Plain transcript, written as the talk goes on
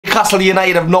Newcastle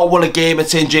United have not won a game at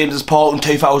St James's Park in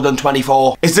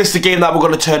 2024. Is this the game that we're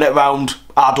going to turn it around?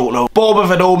 I don't know. Bournemouth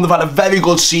at home, they've had a very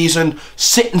good season,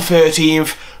 sitting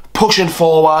 13th, pushing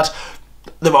forward.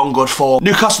 They're on good form.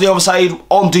 Newcastle the other side,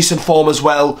 on decent form as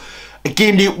well. A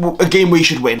game we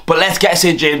should win. But let's get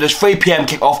St James's 3 PM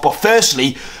kick-off. But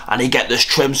firstly, I need to get this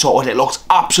trim sorted. It looks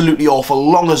absolutely awful,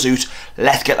 long as zoot.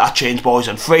 Let's get that changed, boys.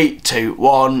 In 3, 2,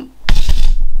 1.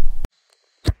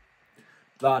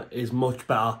 That is much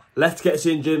better. Let's get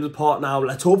St James's Park now.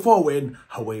 Let's hope for a win.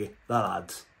 Away the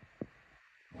lads.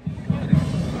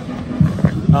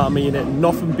 I mean it,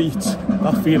 nothing beats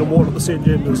that feeling walking up to St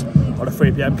James's on a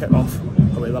 3 PM kick-off.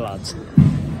 Away the lads.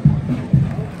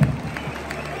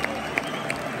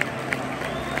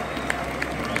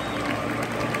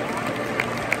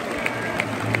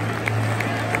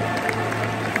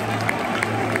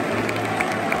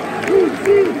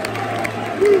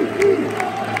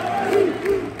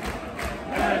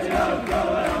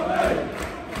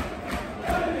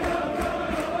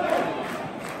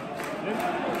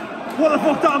 What the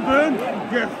fuck that burn?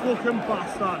 You fucking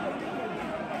bastard.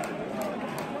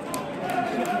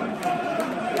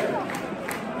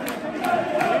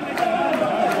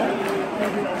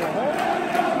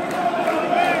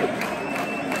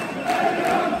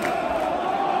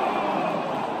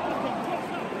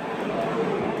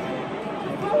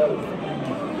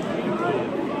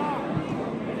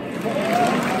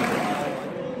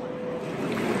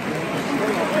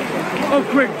 Up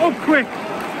quick, up quick.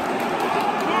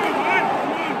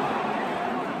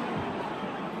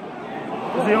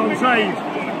 Is he onside?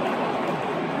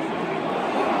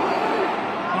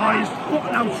 Oh, he's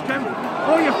fucking outstanding.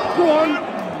 Oh, you go on.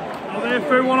 Oh, they're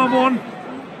through 1-on-1.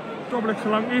 Double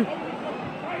Solanke.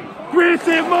 Great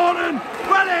save, Martin.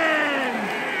 Well in.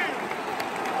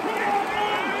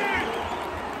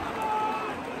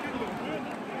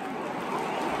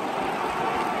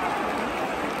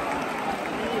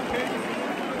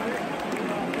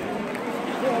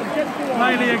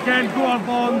 Riley again. Go on,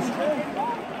 Bonds.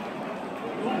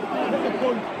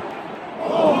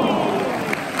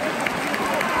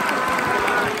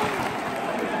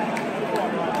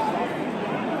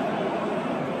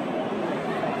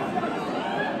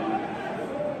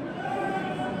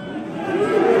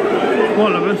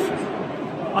 One of us.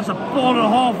 That's a ball and a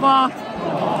half, that.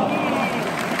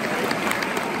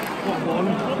 What one?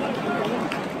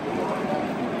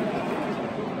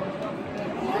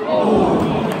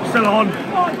 Oh, still on.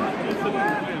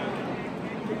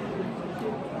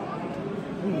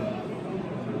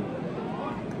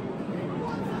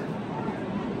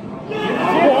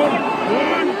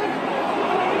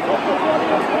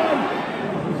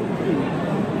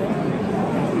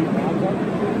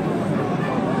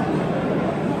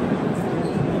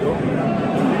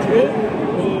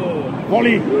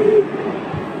 Volley!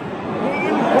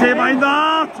 Stay behind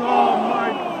that! Oh my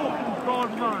god,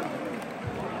 man!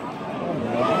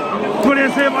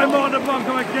 Brilliant save by Martin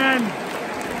Blanco again!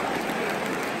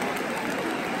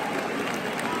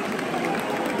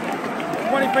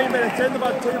 Minutes in, they've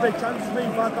had 2 big chances. We've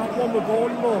had that one with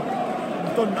Bournemouth.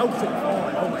 We've done nothing for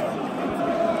it.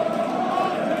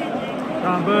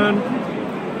 Can't burn.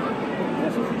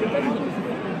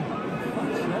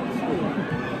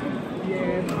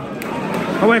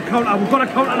 Away counter, we've got a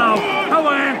counter now.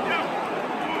 Away!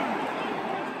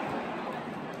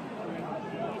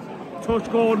 Touch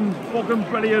Gordon, fucking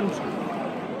brilliant.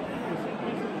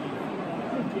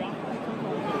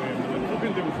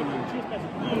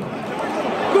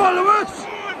 Go on, Lewis!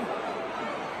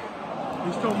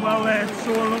 He's done well there, it's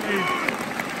so lucky.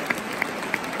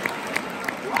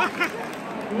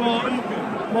 Martin,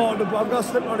 I've got to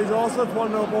slip on his arse, that's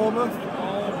 1-0 Bournemouth.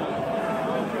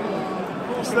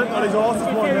 Slipped on his arse, it's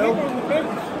 1-0.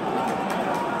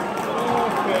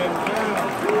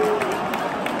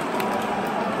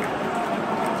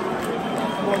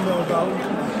 1-0 down.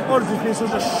 Honestly, it's been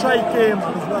such a shite game as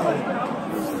well.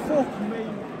 Fuck me.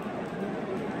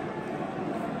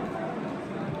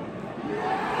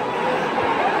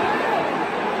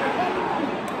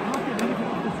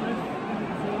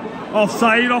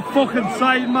 Offside, off fucking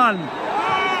side, man.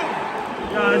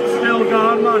 Yeah, it's still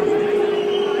gone, man.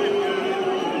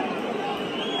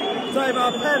 Say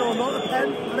about a pen or not a pen,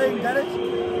 I didn't get it.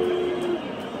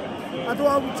 I don't know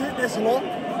how we take this long.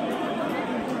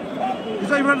 He's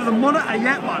not even under the monitor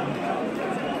yet, man.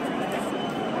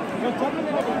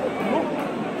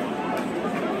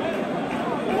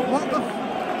 What the f...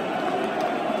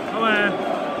 Oh,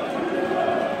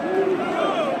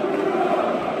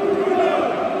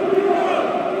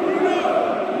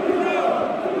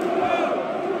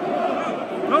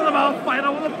 Look at the ball, fight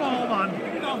out with the ball, man.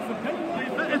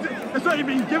 It's not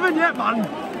even been given given yet, man.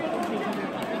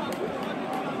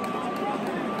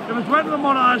 If it's went to the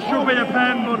monitor, it should be a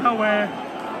pen, but away.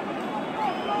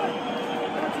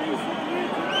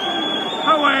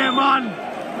 Away, man.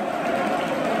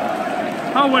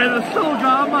 Away, the still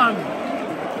gone, man.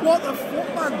 What the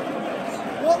fuck, man?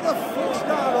 What the fuck's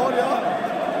going on here?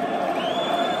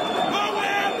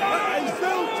 Away, man! He's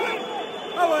still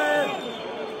away.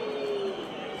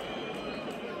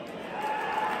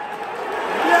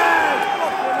 Yeah,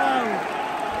 fucking hell.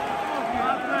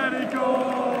 Anthony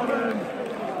Gordon.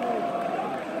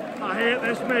 I hate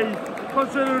this, me.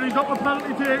 Considering he's got the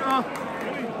penalty taker.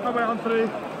 Away, Anthony.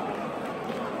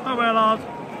 Away, lad.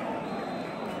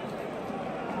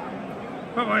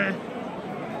 Away.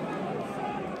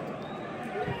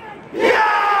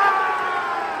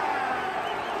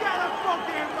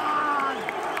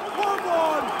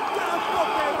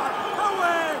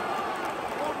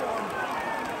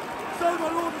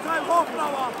 Half an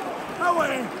hour.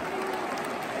 Away.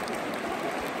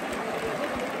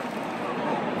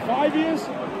 5 years?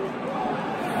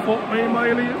 Fuck me,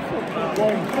 Miley. Fuck that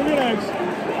one. Come your legs.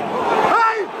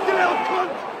 Hey! You little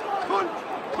cunt! Cunt!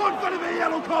 Cunt gonna be a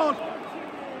yellow card!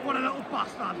 What a little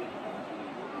bastard!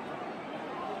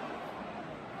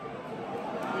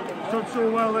 Done so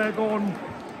well there, Gordon.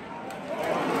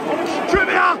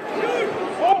 Trivia!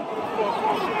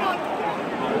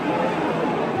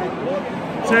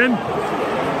 It's in.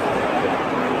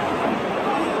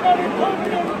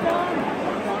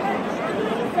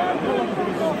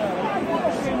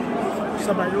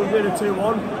 So mate, you're really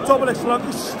 2-1. Dominic's like,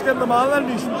 he's getting the man then,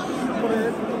 he's put it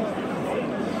in.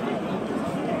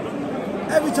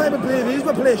 Every time I play these,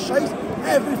 we play shite.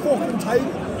 Every fucking time.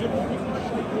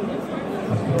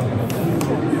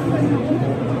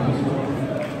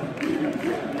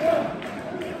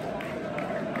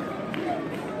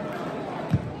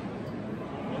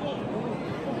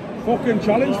 Fucking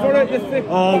challenge for it, this thing.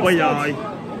 Oh, we are.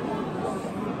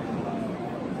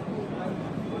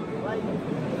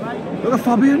 Look at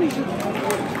Fabian.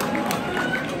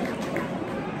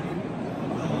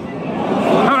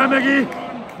 Alright, Mickey.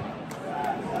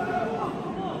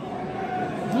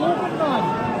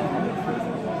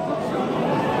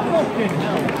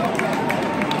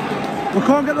 We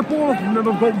can't get the ball off them, we've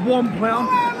got one player.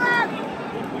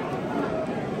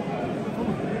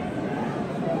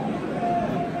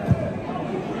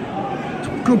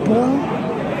 Good ball.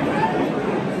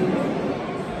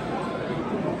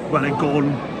 Well, and gone.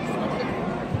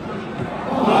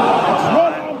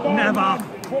 Never.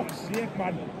 Fuck's sake,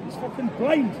 man. He's fucking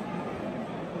blind.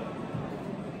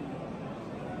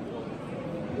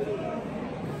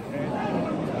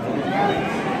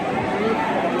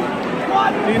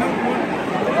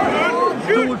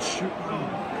 Good shoot.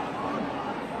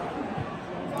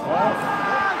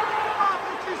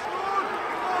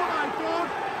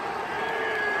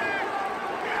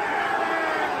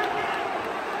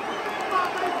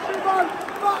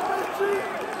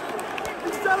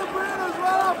 He's celebrating as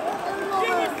well. I fucking love it.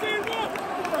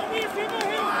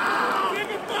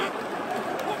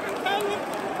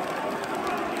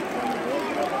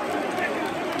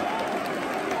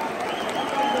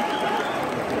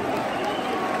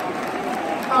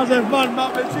 As if man,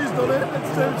 Matt Ritchie's done it.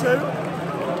 It's 2-2.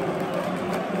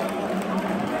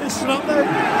 He's snapped there.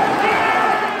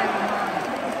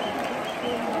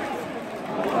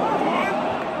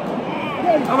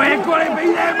 Oh, we ain't gonna be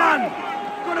there, man.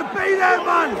 Gonna be there,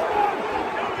 man.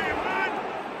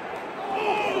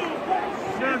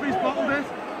 Murphy's bottled it.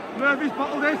 Murphy's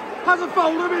bottled it. Hasn't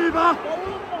fouled him either.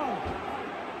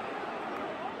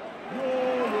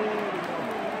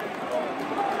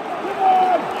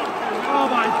 Oh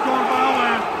my God,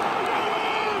 Bauer.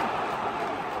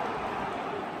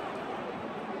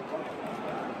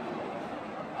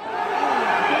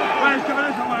 Where's giving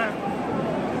it away?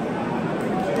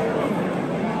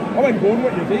 I went going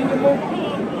what you're doing, look.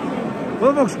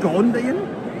 Well, looks gone, Dean.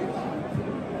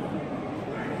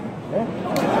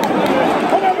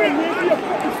 Come on, man, you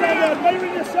fucking stand there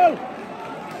admiring yourself.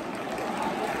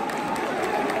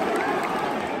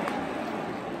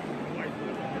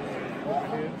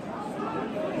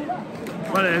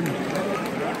 Well in.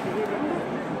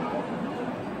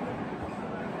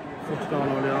 Foot's down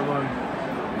on the other one.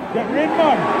 Get rid,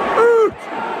 man. Out!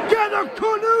 Get the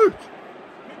cunt out!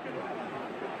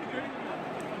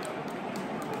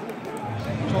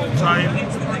 Total time,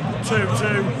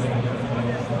 2-2.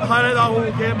 Highlight that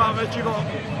whole game, Matt Ritchie got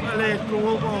a late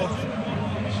goal, but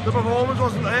the performance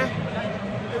wasn't there.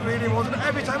 It really wasn't.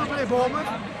 Every time we played Bournemouth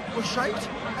was shite.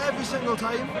 Every single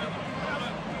time.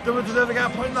 They were deserving a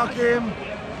point in that game,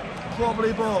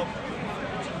 probably, but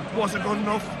wasn't good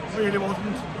enough. Really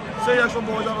wasn't. See you next one,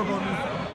 boys. Have a good one.